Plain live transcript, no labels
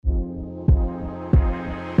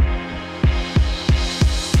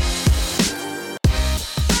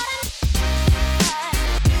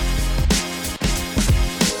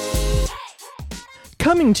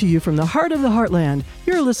Coming to you from the heart of the heartland,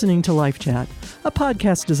 you're listening to Life Chat, a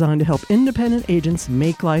podcast designed to help independent agents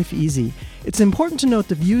make life easy. It's important to note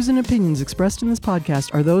the views and opinions expressed in this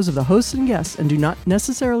podcast are those of the hosts and guests and do not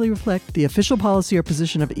necessarily reflect the official policy or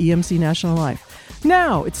position of EMC National Life.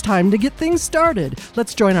 Now, it's time to get things started.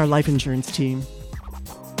 Let's join our life insurance team.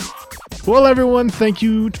 Well, everyone, thank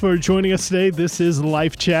you for joining us today. This is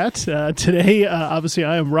Life Chat. Today, obviously,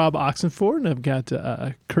 I am Rob Oxenford, and I've got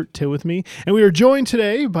Kurt Till with me. And we are joined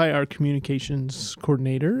today by our communications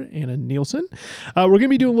coordinator, Anna Nielsen. We're going to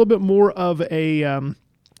be doing a little bit more of a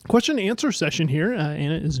question and answer session here.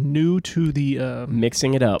 Anna is new to the...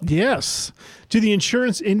 Mixing it up. Yes, to the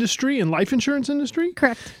insurance industry and life insurance industry.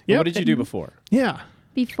 Correct. Yep. What did you do before? Yeah.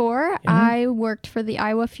 Before, I worked for the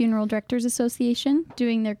Iowa Funeral Directors Association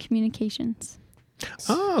doing their communications.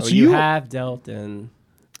 Oh, so you have dealt in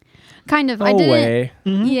Kind of. a I didn't. way.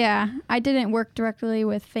 Yeah, I didn't work directly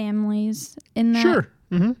with families in that Sure.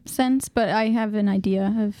 sense, but I have an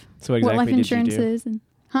idea of So what what life exactly did you insurance do? is. And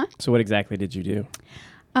So what exactly did you do?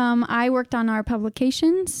 I worked on our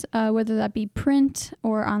publications, whether that be print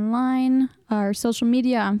or online, our social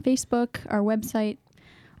media on Facebook, our website,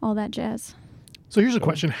 all that jazz. So here's a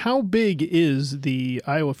question. How big is the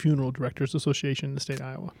Iowa Funeral Directors Association in the state of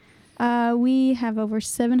Iowa? We have over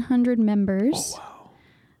 700 members. Oh,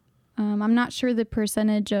 wow. I'm not sure the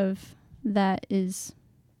percentage of that is,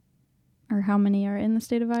 or how many are in the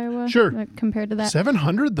state of Iowa. Sure. Compared to that.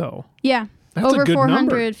 700, though. Yeah. That's over a good 400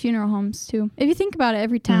 number. funeral homes, too. If you think about it,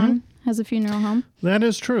 every town has a funeral home. That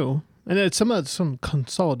is true. And it's some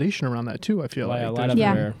consolidation around that, too, I feel like. A lot of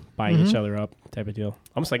Yeah. them are buying each other up type of deal.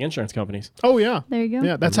 Almost like insurance companies. Oh, yeah. There you go.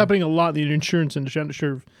 Yeah, that's happening a lot in the insurance industry. I'm not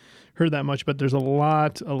sure if you've heard that much, but there's a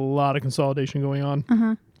lot of consolidation going on.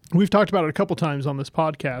 Uh-huh. We've talked about it a couple times on this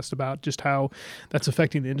podcast about just how that's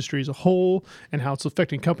affecting the industry as a whole and how it's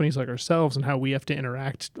affecting companies like ourselves and how we have to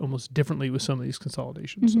interact almost differently with some of these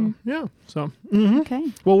consolidations. So, yeah. So, Okay.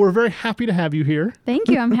 Well, we're very happy to have you here, Thank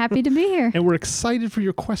you. I'm happy to be here. and we're excited for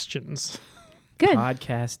your questions. Good.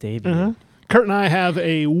 Podcast debut. Kurt and I have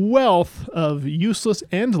a wealth of useless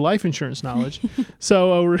and life insurance knowledge,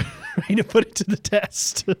 so we're ready to put it to the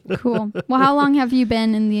test. Cool. Well, how long have you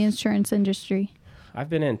been in the insurance industry? I've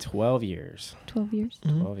been in 12 years. 12 years.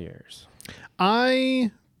 12 years.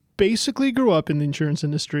 I basically grew up in the insurance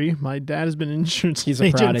industry. My dad has been an insurance He's a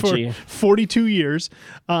agent prodigy. for 42 years.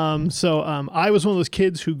 So I was one of those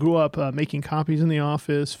kids who grew up making copies in the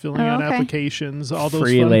office, filling out okay. applications, all those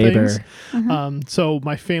Free fun labor. things. So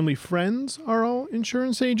my family friends are all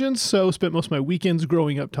insurance agents, so spent most of my weekends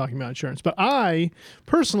growing up talking about insurance. But I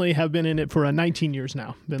personally have been in it for 19 years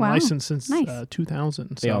now. Been Wow. licensed since Nice.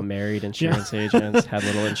 2000. They all married insurance agents, had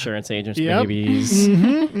little insurance agents, Yep. babies.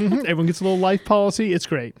 Everyone gets a little life policy. It's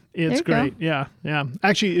great. There It's you go. great. Yeah.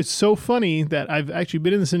 Actually, it's so funny that I've actually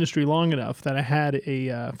been in this industry long enough that I had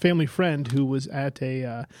a family friend who was at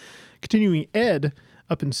a continuing ed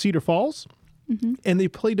up in Cedar Falls, and they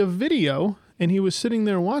played a video, and he was sitting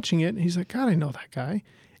there watching it, and he's like, God, I know that guy.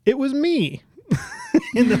 It was me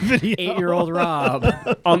in the video. 8-year-old Rob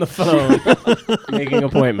on the phone making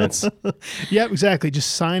appointments. Yep, exactly.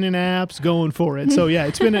 Just signing apps, going for it. So yeah,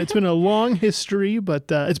 it's been a long history, but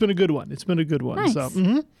it's been a good one. It's been a good one. Nice.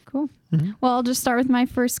 So Cool. Well, I'll just start with my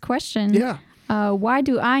first question. yeah. Why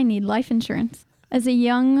do I need life insurance? As a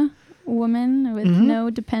young woman with no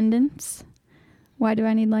dependents, why do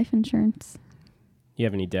I need life insurance? You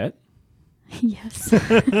have any debt? Yes.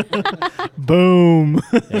 Boom.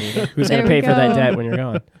 There you go. Who's There going to pay we for that go. debt when you're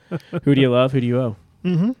gone? Who do you love? Who do you owe?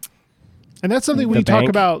 And that's something The we talk bank.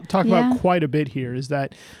 about Yeah. quite a bit here is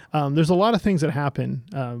that there's a lot of things that happen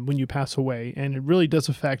when you pass away, and it really does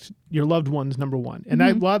affect your loved ones, number one. And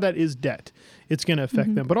a lot of that is debt. It's going to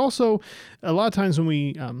affect them. But also, a lot of times when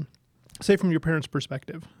we, say from your parents'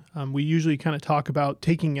 perspective, we usually kind of talk about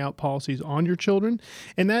taking out policies on your children,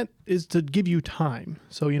 and that is to give you time.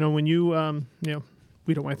 So, when you,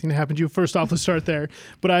 we don't want anything to happen to you. First off, let's start there.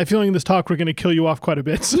 But I have a feeling in this talk, we're going to kill you off quite a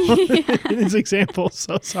bit. So in this example,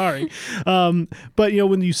 so sorry. But,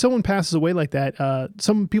 when someone passes away like that,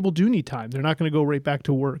 some people do need time. They're not going to go right back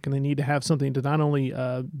to work, and they need to have something to not only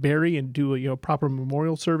bury and do a proper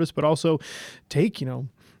memorial service, but also take,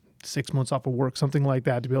 6 months off of work, something like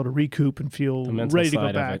that, to be able to recoup and feel The mental ready to go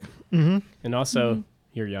side of back. it. And also,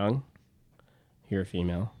 you're young. You're a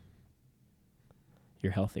female.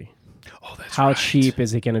 You're healthy. Oh, that's How right. cheap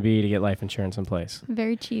is it going to be to get life insurance in place?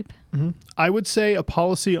 Very cheap. I would say a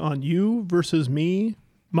policy on you versus me,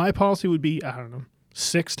 my policy would be, I don't know,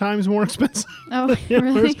 6 times more expensive. Oh,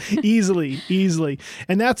 really? Easily.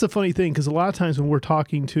 And that's a funny thing, because a lot of times when we're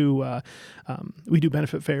talking to, we do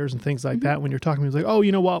benefit fairs and things like that, when you're talking, it's like, oh,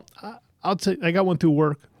 I'll say I got one through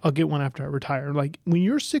work. I'll get one after I retire. Like when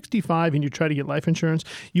you're 65 and you try to get life insurance,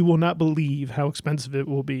 you will not believe how expensive it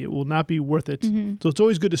will be. It will not be worth it. So it's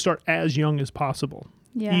always good to start as young as possible.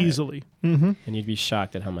 Yeah. Easily. And you'd be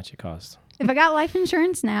shocked at how much it costs. If I got life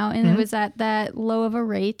insurance now and it was at that low of a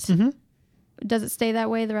rate, does it stay that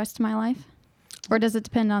way the rest of my life? Or does it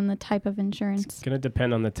depend on the type of insurance? It's going to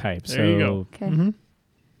depend on the type. There you go. Okay.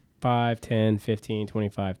 5, 10, 15,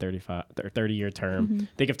 25, 35, 30-year term.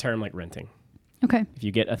 Think of term like renting. Okay. If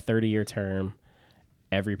you get a 30-year term,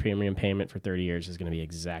 every premium payment for 30 years is going to be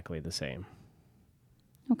exactly the same.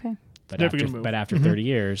 Okay. But Never after, gonna move. but after 30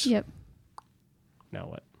 years, Yep. now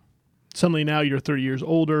what? Suddenly now you're 30 years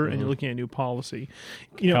older and you're looking at a new policy.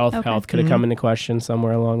 You know, Health could have come into question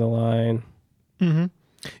somewhere along the line.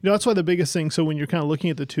 that's why the biggest thing, so when you're kind of looking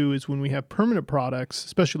at the two, is when we have permanent products,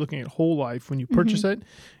 especially looking at whole life, when you purchase it,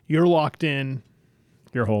 you're locked in.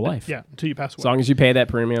 Your whole life. Yeah, until you pass away. As long as you pay that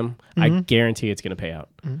premium, I guarantee it's going to pay out.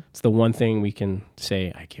 It's the one thing we can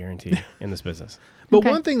say, I guarantee, in this business. But Okay.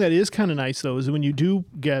 one thing that is kind of nice, though, is when you do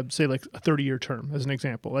get, say, like a 30-year term, as an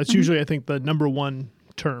example. That's usually, I think, the number one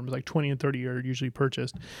term, like 20 and 30 are usually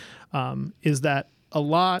purchased, is that a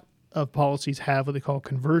lot of policies have what they call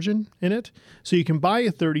conversion in it. So you can buy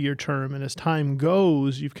a 30-year term, and as time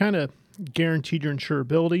goes, you've kind of guaranteed your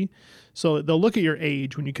insurability. So they'll look at your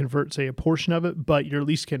age when you convert, say, a portion of it, but you're at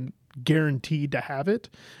least guaranteed to have it.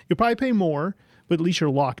 You'll probably pay more, but at least you're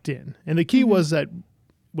locked in. And the key was that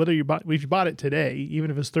whether if you bought it today, even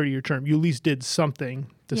if it's 30-year term, you at least did something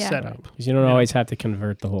to Yeah. set up. Because you don't always have to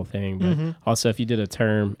convert the whole thing. But also, if you did a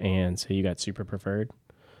term and so you got super preferred,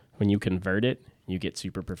 when you convert it, you get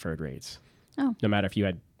super preferred rates. Oh. No matter if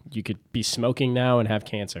you could be smoking now and have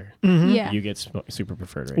cancer. Yeah. You get super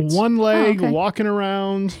preferred rates. One leg, okay. walking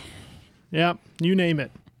around. Yep, you name it.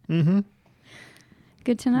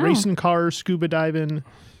 Good to know. Racing cars, scuba diving,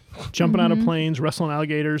 jumping out of planes, wrestling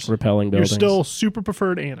alligators. Repelling You're buildings. still super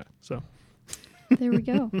preferred Anna. So There we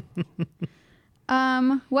go.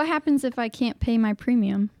 What happens if I can't pay my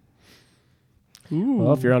premium?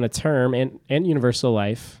 Well, if you're on a term and universal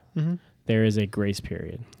life, there is a grace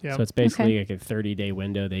period. Yeah. So it's basically like a 30-day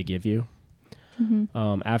window they give you.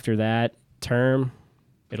 After that term,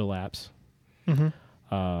 it'll lapse.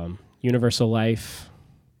 Universal life,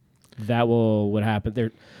 what happen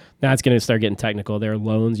there? Now it's going to start getting technical. There are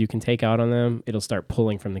loans you can take out on them. It'll start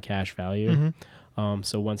pulling from the cash value.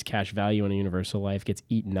 So once cash value in a universal life gets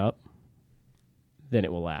eaten up, then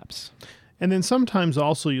it will lapse. And then sometimes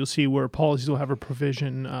also you'll see where policies will have a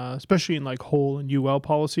provision, especially in like whole and UL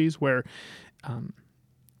policies, where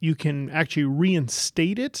you can actually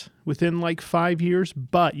reinstate it within like 5 years,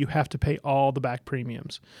 but you have to pay all the back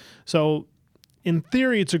premiums. So in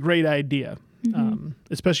theory, it's a great idea,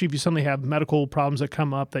 especially if you suddenly have medical problems that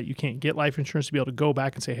come up that you can't get life insurance to be able to go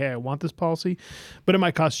back and say, hey, I want this policy, but it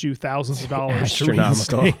might cost you thousands of dollars to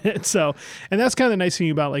Astronomical. reinstate it. So, and that's kind of the nice thing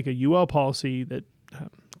about like a UL policy that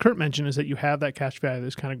Kurt mentioned is that you have that cash value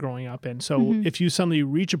that's kind of growing up. And so if you suddenly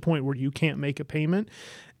reach a point where you can't make a payment,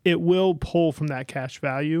 it will pull from that cash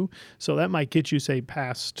value. So that might get you, say,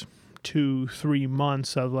 past 2-3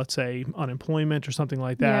 months of, let's say, unemployment or something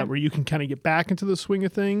like that, where you can kind of get back into the swing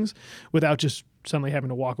of things without just suddenly having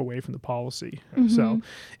to walk away from the policy. So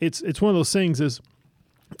it's one of those things is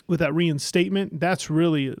with that reinstatement, that's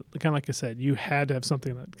really kind of like I said, you had to have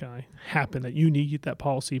something that kind of happen that you need that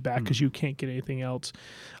policy back because you can't get anything else.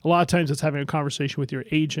 A lot of times it's having a conversation with your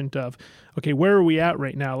agent of, okay, where are we at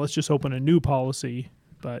right now? Let's just open a new policy.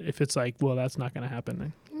 But if it's like, well, that's not going to happen,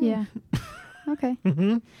 then Yeah. Okay.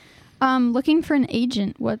 Looking for an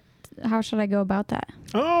agent. How should I go about that?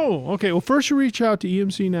 oh, okay. Well, first you reach out to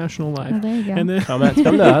EMC National Life. Oh, there you go. And then, Come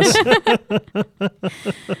to us.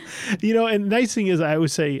 and the nice thing is, I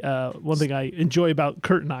always say one thing I enjoy about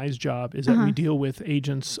Kurt and I's job is that we deal with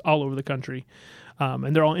agents all over the country.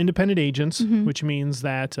 And they're all independent agents, which means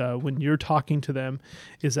that when you're talking to them,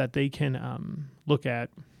 is that they can look at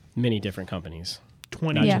Many different companies.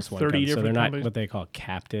 20, Not Yeah. just one 30 company. different So they're not companies. what they call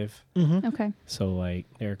captive. Okay. So like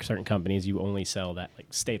there are certain companies you only sell that, like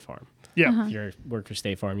State Farm. Yeah. If you work for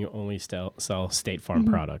State Farm, you only sell State Farm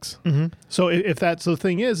products. So if that's the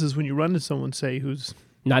thing is when you run into someone, say, who's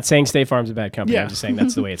Not saying State Farm's a bad company. Yeah. I'm just saying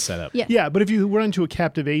that's the way it's set up. Yeah. Yeah, but if you run into a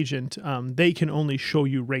captive agent, they can only show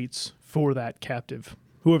you rates for that captive,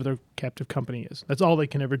 whoever their captive company is. That's all they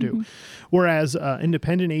can ever do. Whereas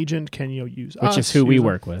independent agent can use Which us, is who we use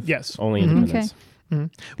work with. Yes. Only independents.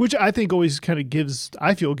 Which I think always kind of gives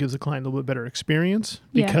the client a little bit better experience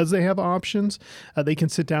Yeah. because they have options. They can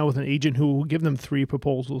sit down with an agent who will give them 3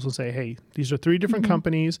 proposals and say, hey, these are 3 different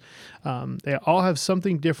companies. They all have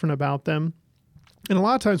something different about them. And a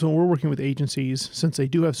lot of times when we're working with agencies, since they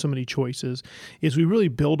do have so many choices, is we really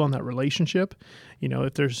build on that relationship. You know,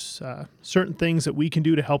 if there's certain things that we can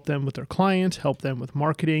do to help them with their client, help them with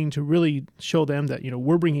marketing, to really show them that, you know,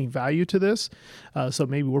 we're bringing value to this. So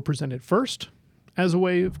maybe we're presented first as a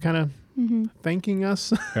way of kind of thanking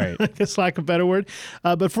us, Right. I guess, lack of a better word.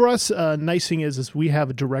 But for us, nice thing is we have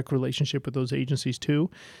a direct relationship with those agencies too.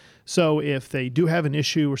 So if they do have an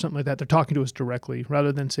issue or something like that, they're talking to us directly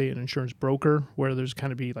rather than, say, an insurance broker where there's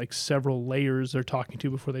kind of be like several layers they're talking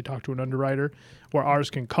to before they talk to an underwriter, or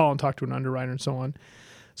ours can call and talk to an underwriter and so on.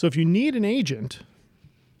 So if you need an agent,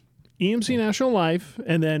 EMC National Life,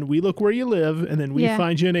 and then we look where you live, and then we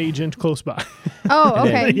find you an agent close by. Oh,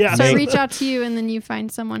 okay. Yeah. So reach out to you, and then you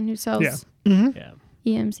find someone who sells Yeah.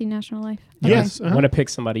 EMC National Life. Okay. Yes. Want to pick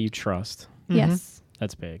somebody you trust. Yes.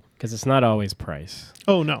 That's big because it's not always price.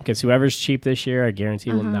 Oh, no. Because whoever's cheap this year, I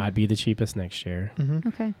guarantee will not be the cheapest next year.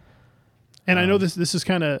 Okay. And I know this is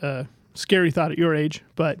kind of a scary thought at your age,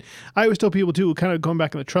 but I always tell people too, kind of going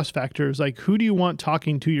back on the trust factor, is like, who do you want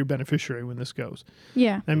talking to your beneficiary when this goes?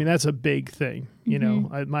 Yeah. I mean, that's a big thing. You know,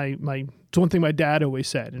 it's one thing my dad always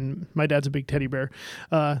said, and my dad's a big teddy bear.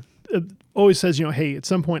 Always says, you know, hey, at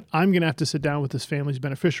some point I'm going to have to sit down with this family's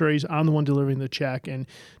beneficiaries. I'm the one delivering the check. And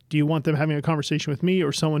do you want them having a conversation with me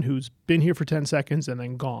or someone who's been here for 10 seconds and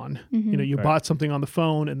then gone? You know, you bought something on the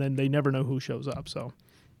phone and then they never know who shows up. So,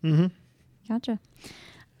 Gotcha.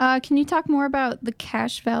 Can you talk more about the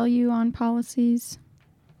cash value on policies?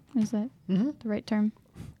 Is that the right term?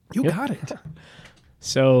 you Yep. got it.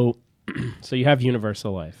 So you have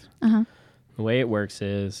universal life. Uh-huh. The way it works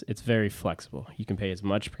is it's very flexible. You can pay as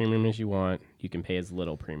much premium as you want. You can pay as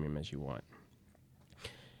little premium as you want.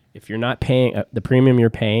 If you're not paying the premium you're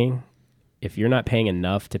paying, if you're not paying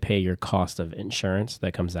enough to pay your cost of insurance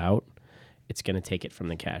that comes out, it's going to take it from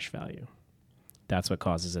the cash value. That's what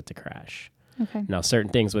causes it to crash. Okay. Now,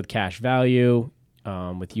 certain things with cash value,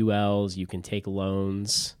 with ULs, you can take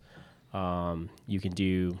loans. You can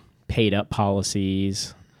do paid up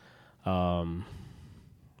policies.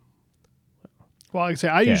 Well, like I say,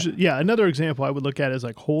 I usually, another example I would look at is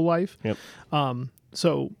like whole life. Yep.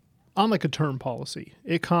 So on like a term policy,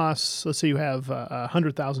 it costs, let's say you have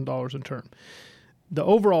 $100,000 in term. The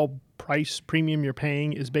overall price premium you're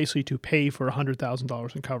paying is basically to pay for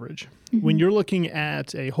 $100,000 in coverage. When you're looking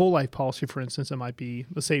at a whole life policy, for instance, it might be,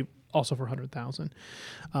 let's say, also for $100,000.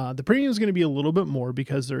 The premium is going to be a little bit more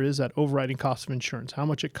because there is that overriding cost of insurance, how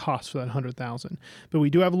much it costs for that $100,000. But we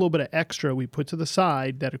do have a little bit of extra we put to the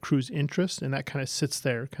side that accrues interest, and that kind of sits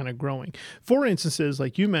there kind of growing. For instances,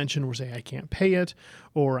 like you mentioned, where say I can't pay it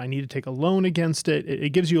or I need to take a loan against it,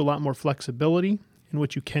 it gives you a lot more flexibility in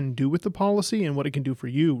what you can do with the policy and what it can do for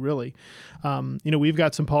you, really. You know, we've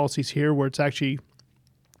got some policies here where it's actually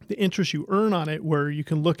the interest you earn on it, where you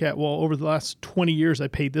can look at, well, over the last 20 years, I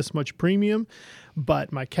paid this much premium,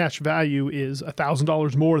 but my cash value is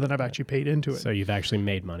 $1,000 more than I've actually paid into it. So you've actually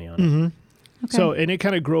made money on it. Okay. So, and it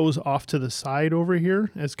kind of grows off to the side over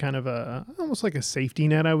here as kind of almost like a safety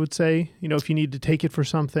net, I would say. You know, if you need to take it for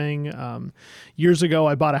something. Years ago,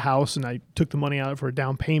 I bought a house and I took the money out for a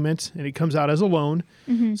down payment, and it comes out as a loan.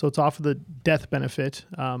 So it's off of the death benefit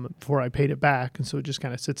before I paid it back. And so it just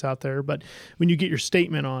kind of sits out there. But when you get your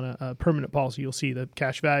statement on a permanent policy, you'll see the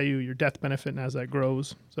cash value, your death benefit, and as that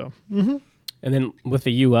grows. So, And then with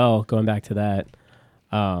the UL, going back to that,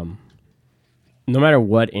 no matter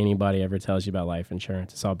what anybody ever tells you about life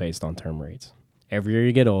insurance, it's all based on term rates. Every year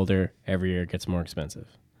you get older, every year it gets more expensive.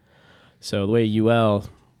 So the way UL,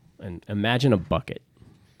 and imagine a bucket,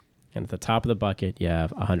 and at the top of the bucket you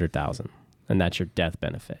have $100,000, and that's your death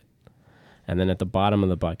benefit. And then at the bottom of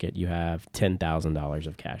the bucket you have $10,000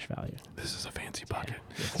 of cash value. this is a fancy bucket.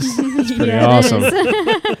 It's pretty Yeah, it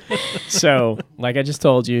awesome. So, like I just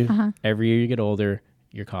told you, every year you get older,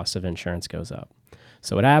 your cost of insurance goes up.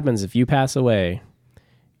 So what happens if you pass away,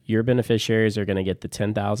 your beneficiaries are going to get the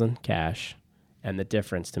 $10,000 cash and the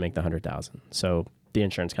difference to make the $100,000. So the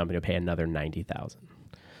insurance company will pay another $90,000.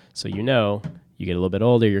 So you know, you get a little bit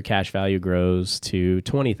older, your cash value grows to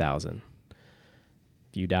 $20,000.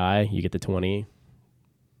 If you die, you get the 20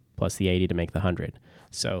 plus the 80 to make the 100.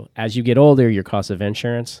 So as you get older, your cost of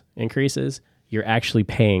insurance increases. You're actually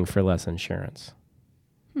paying for less insurance.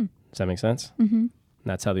 Does that make sense? And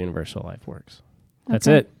that's how the universal life works. That's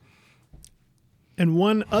Okay. it. And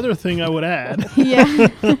one other thing I would add Yeah.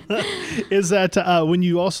 is that when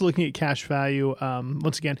you also looking at cash value,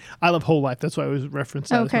 once again, I love whole life. That's why I was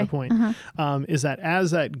referenced that as my point. Is that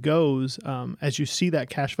as that goes, as you see that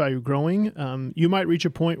cash value growing, you might reach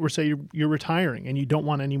a point where, say, you're retiring and you don't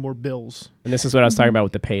want any more bills. And this is what I was talking about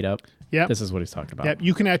with the paid up. Yep. This is what he's talking about. Yep.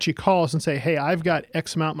 You can actually call us and say, hey, I've got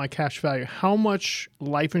X amount in my cash value. How much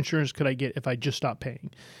life insurance could I get if I just stopped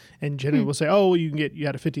paying? And Jenny will say, oh, you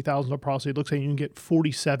had a $50,000 policy. It looks like you can get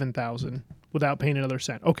 $47,000 without paying another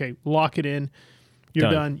cent. Okay, lock it in.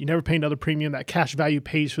 You're done. You never pay another premium. That cash value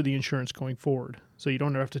pays for the insurance going forward. So you don't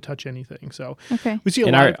ever have to touch anything. So we see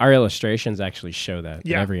a lot. Our illustrations actually show that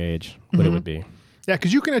at every age, what it would be. Yeah,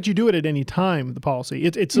 because you can actually do it at any time, the policy.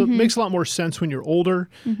 It makes a lot more sense when you're older,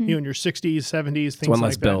 in your 60s, 70s, things like that. It's one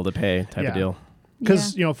less bill to pay type of deal.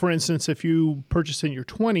 Because, for instance, if you purchase in your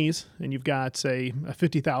 20s and you've got, say, a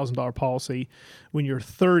 $50,000 policy, when you're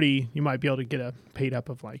 30, you might be able to get a paid up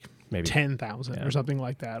of like maybe $10,000 or something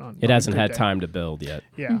like that. It hasn't had time to build yet.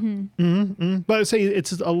 Yeah. But I'd say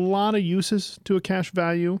it's a lot of uses to a cash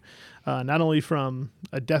value, not only from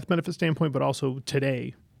a death benefit standpoint, but also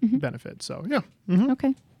today benefit. So, yeah.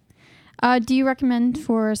 Okay. Do you recommend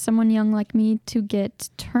for someone young like me to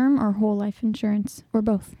get term or whole life insurance or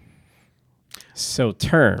both? So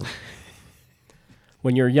term,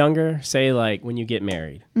 when you're younger, say like when you get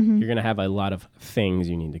married, you're going to have a lot of things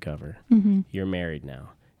you need to cover. You're married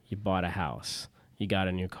now. You bought a house. You got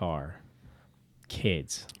a new car.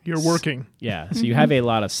 Kids. You're working. Yeah. So you have a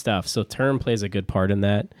lot of stuff. So term plays a good part in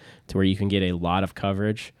that to where you can get a lot of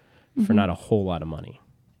coverage for not a whole lot of money.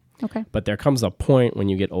 Okay. But there comes a point when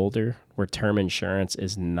you get older where term insurance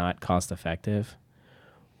is not cost effective,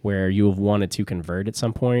 where you have wanted to convert at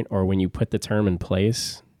some point, or when you put the term in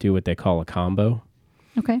place, do what they call a combo.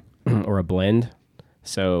 Okay. Or a blend.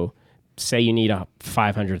 So say you need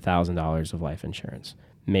 $500,000 of life insurance.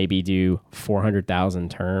 Maybe do $400,000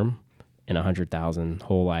 term and $100,000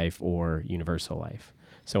 whole life or universal life.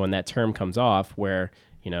 So when that term comes off where,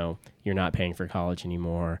 you're not paying for college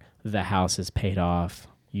anymore, the house is paid off,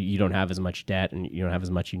 you don't have as much debt and you don't have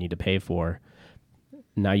as much you need to pay for.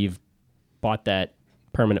 Now you've bought that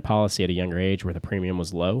permanent policy at a younger age where the premium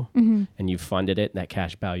was low and you funded it, that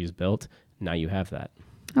cash value is built. Now you have that.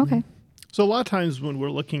 Okay. So a lot of times when we're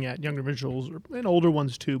looking at younger individuals and older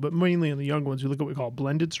ones too, but mainly in the young ones, we look at what we call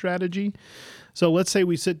blended strategy. So let's say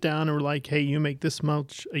we sit down and we're like, hey, you make this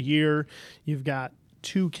much a year. You've got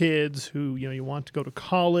 2 kids who, you want to go to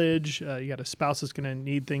college. You got a spouse that's going to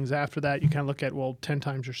need things after that. You kind of look at, 10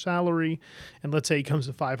 times your salary. And let's say it comes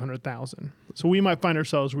to $500,000. So we might find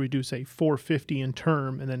ourselves where we do, say, $450 in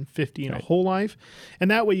term and then $50 in a whole life. And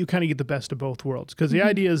that way you kind of get the best of both worlds. Because the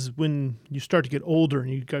idea is when you start to get older and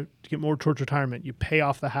you get more towards retirement, you pay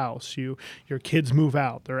off the house, your kids move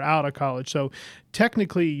out, they're out of college. So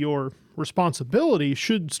technically your responsibility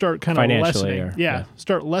should start kind of lessening.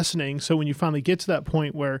 Start lessening. So when you finally get to that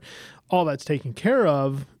point where all that's taken care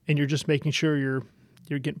of and you're just making sure you're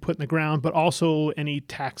getting put in the ground, but also any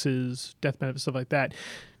taxes, death benefits, stuff like that,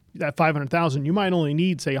 that $500,000, you might only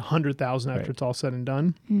need, say, $100,000 after it's all said and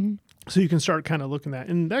done. So you can start kind of looking at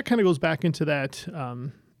that. And that kind of goes back into that.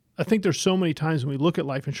 I think there's so many times when we look at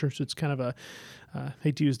life insurance, it's kind of I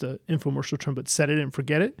hate to use the infomercial term, but set it and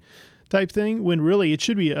forget it type thing, when really it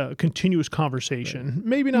should be a continuous conversation.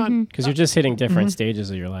 Maybe not. Because you're just hitting different stages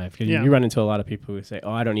of your life. You run into a lot of people who say,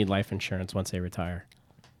 I don't need life insurance once they retire.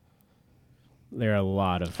 There are a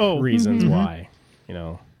lot of reasons why,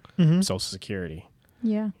 Social Security.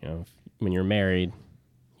 Yeah. When you're married,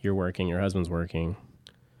 you're working, your husband's working.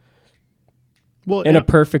 Well, in a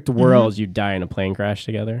perfect world, you die in a plane crash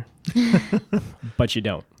together, but you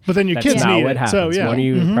don't. But then your kids That's need not what it. happens. So, yeah. One of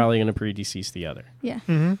you is probably going to predecease the other. Yeah.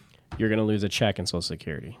 You're going to lose a check in Social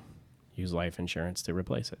Security. Use life insurance to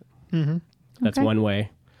replace it. That's one way.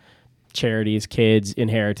 Charities, kids,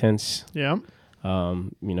 inheritance. Yeah.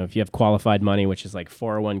 If you have qualified money, which is like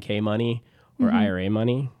 401k money or IRA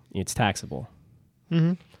money, it's taxable.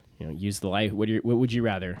 Use the life. What would you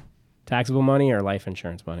rather? Taxable money or life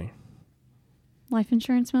insurance money? Life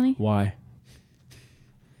insurance money? Why?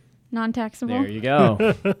 Non-taxable. There you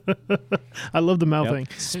go. I love the mouthing.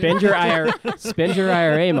 Spend your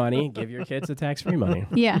IRA money. Give your kids the tax-free money.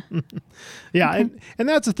 Yeah. Yeah, and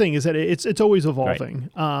that's the thing, is that it's always evolving.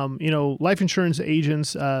 Right. Life insurance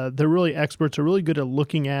agents, they're really experts. Are really good at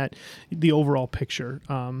looking at the overall picture.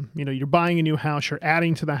 You're buying a new house. You're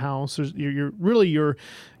adding to the house. Your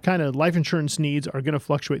kind of life insurance needs are going to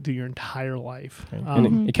fluctuate through your entire life. Okay.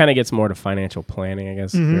 And it kind of gets more to financial planning, I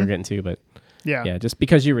guess, we're getting to, but. Yeah, just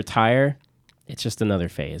because you retire, it's just another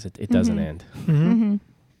phase. It doesn't end.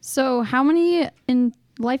 So how many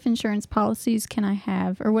life insurance policies can I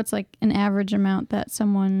have? Or what's like an average amount that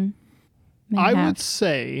someone may have? I would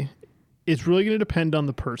say it's really going to depend on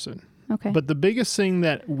the person. Okay. But the biggest thing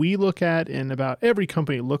that we look at, and about every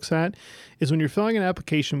company looks at, is when you're filling an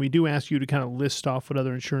application, we do ask you to kind of list off what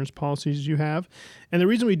other insurance policies you have. And the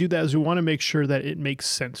reason we do that is we want to make sure that it makes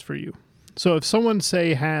sense for you. So if someone, say,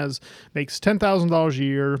 makes $10,000 a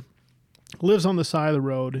year, lives on the side of the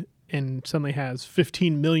road, and suddenly has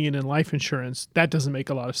 $15 million in life insurance, that doesn't make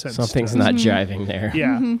a lot of sense. Something's not jiving there.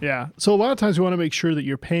 Yeah, yeah. So a lot of times we want to make sure that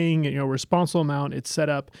you're paying, a responsible amount. It's set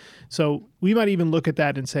up. So we might even look at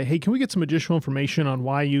that and say, hey, can we get some additional information on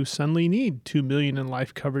why you suddenly need $2 million in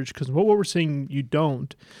life coverage? Because what we're seeing, you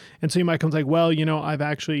don't. And so you might come like, well, I've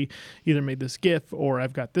actually either made this gift, or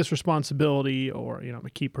I've got this responsibility, or, I'm a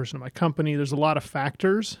key person in my company. There's a lot of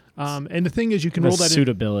factors. And the thing is, you can roll that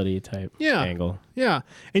suitability type angle. Yeah.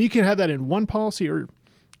 And you can have that in one policy or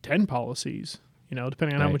 10 policies,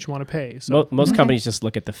 depending on how much you want to pay. So most companies just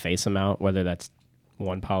look at the face amount, whether that's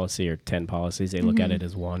one policy or 10 policies. They look at it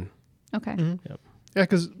as one. Okay. Yep. Yeah,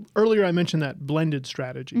 because earlier I mentioned that blended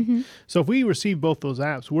strategy. So if we receive both those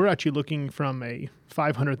apps, we're actually looking from a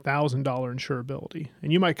 $500,000 insurability.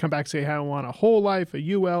 And you might come back and say, hey, I want a whole life,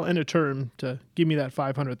 a UL, and a term to give me that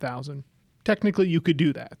 $500,000. Technically, you could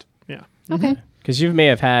do that. Yeah. Okay. Because you may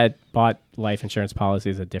have bought life insurance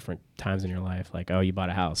policies at different times in your life. Like, you bought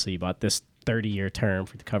a house, so you bought this 30-year term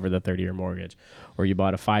to cover the 30-year mortgage. Or you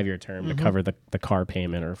bought a 5-year term to cover the car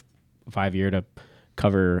payment, or 5-year to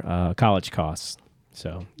cover college costs.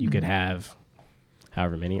 So you could have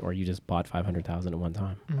however many, or you just bought $500,000 at one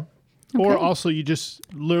time. Or also you just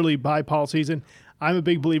literally buy policies. And I'm a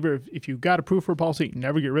big believer, if you've got approved for a policy,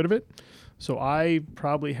 never get rid of it. So I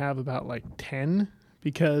probably have about 10,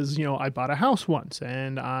 because, I bought a house once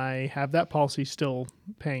and I have that policy still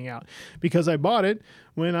paying out because I bought it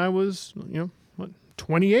when I was,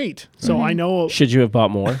 28. So I know. Should you have bought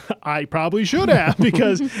more? I probably should have,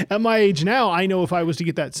 because at my age now, I know if I was to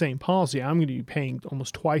get that same policy, I'm going to be paying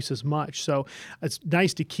almost twice as much. So it's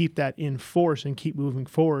nice to keep that in force and keep moving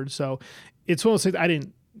forward. So it's one of those things I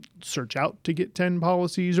didn't search out to get 10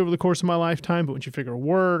 policies over the course of my lifetime, but once you figure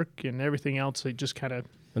work and everything else, they just kind of.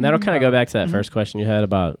 And that'll kind of go back to that first question you had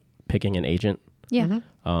about picking an agent. Yeah.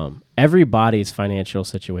 Everybody's financial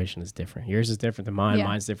situation is different. Yours is different than mine. Yeah.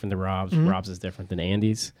 Mine's different than Rob's. Rob's is different than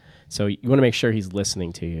Andy's. So you want to make sure he's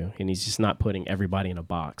listening to you, and he's just not putting everybody in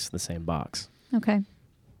the same box. Okay.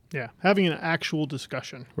 Yeah, having an actual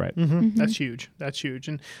discussion. Right. That's huge. That's huge.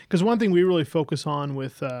 And because one thing we really focus on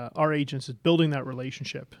with our agents is building that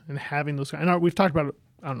relationship and having those. And we've talked about it,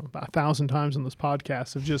 about 1,000 times on this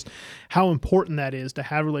podcast, of just how important that is to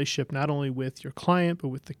have a relationship not only with your client but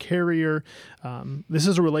with the carrier. This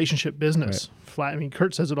is a relationship business. Right.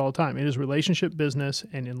 Kurt says it all the time. It is relationship business,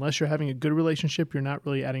 and unless you're having a good relationship, you're not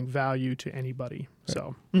really adding value to anybody. Right.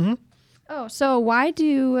 So. Oh, so why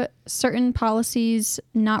do certain policies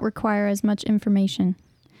not require as much information?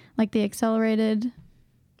 Like the accelerated,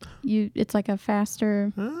 it's like a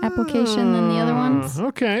faster application than the other ones.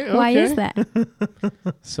 Okay. Why is that?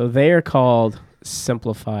 So they are called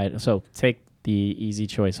simplified. So take the Easy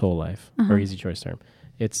Choice Whole Life or Easy Choice term.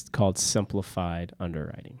 It's called simplified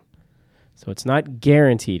underwriting. So it's not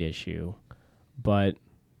guaranteed issue, but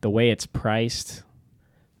the way it's priced,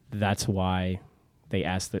 that's why they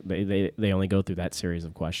ask that they only go through that series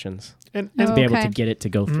of questions and to be able to get it to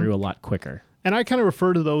go through a lot quicker. And I kind of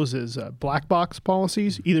refer to those as black box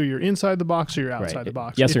policies. Either you're inside the box or you're outside the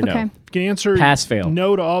box. Yes or no. Okay. You can answer pass, fail.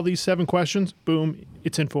 No to all these 7 questions. Boom,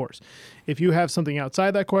 it's in force. If you have something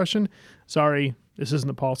outside that question, sorry, this isn't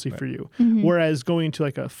the policy for you. Whereas going to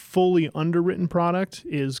a fully underwritten product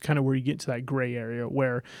is kind of where you get to that gray area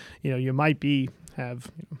where you might have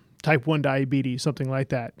type 1 diabetes, something like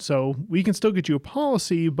that. So we can still get you a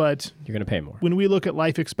policy, but you're going to pay more. When we look at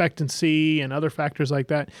life expectancy and other factors like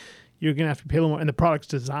that, you're going to have to pay a little more. And the product's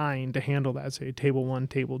designed to handle that, say table 1,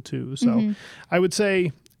 table 2. So I would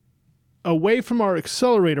say away from our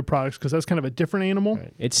accelerator products, because that's kind of a different animal.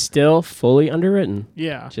 Right. It's still fully underwritten.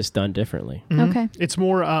 Yeah. Just done differently. Okay. It's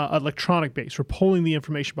more electronic based. We're pulling the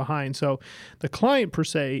information behind. So the client per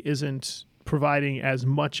se isn't providing as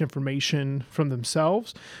much information from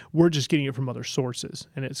themselves. We're just getting it from other sources,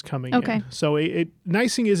 and it's coming in. So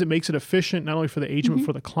nice thing is it makes it efficient not only for the agent but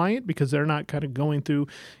for the client, because they're not kind of going through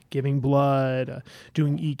giving blood,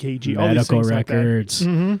 doing EKG, all these things records.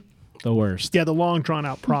 Like that. The worst. Yeah, the long drawn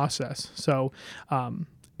out process. So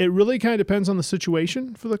it really kind of depends on the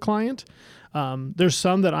situation for the client. There's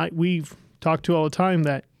some that we've talked to all the time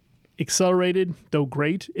that accelerated, though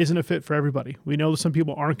great, isn't a fit for everybody. We know that some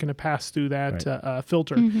people aren't going to pass through that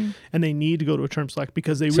filter, and they need to go to a term select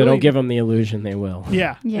because they So don't give them the illusion they will.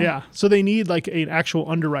 Yeah. So they need an actual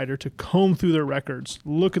underwriter to comb through their records,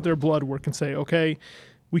 look at their blood work, and say, okay,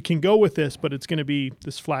 we can go with this, but it's going to be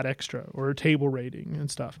this flat extra or a table rating and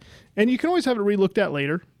stuff. And you can always have it re-looked at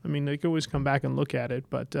later. I mean, they can always come back and look at it,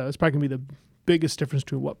 but it's probably going to be the biggest difference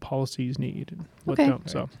between what policies need and what don't.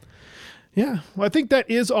 So, yeah. Well, I think that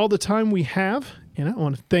is all the time we have. And I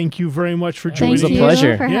want to thank you very much for joining us. It was a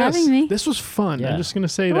pleasure. for having me. This was fun. Yeah. I'm just going to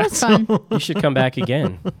say It that. was fun. You should come back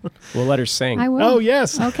again. We'll let her sing. I will. Oh,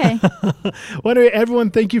 yes. Okay. Well, anyway,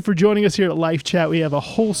 everyone, thank you for joining us here at Life Chat. We have a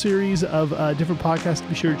whole series of different podcasts.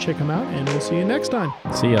 Be sure to check them out, and we'll see you next time.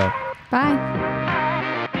 See ya. Bye.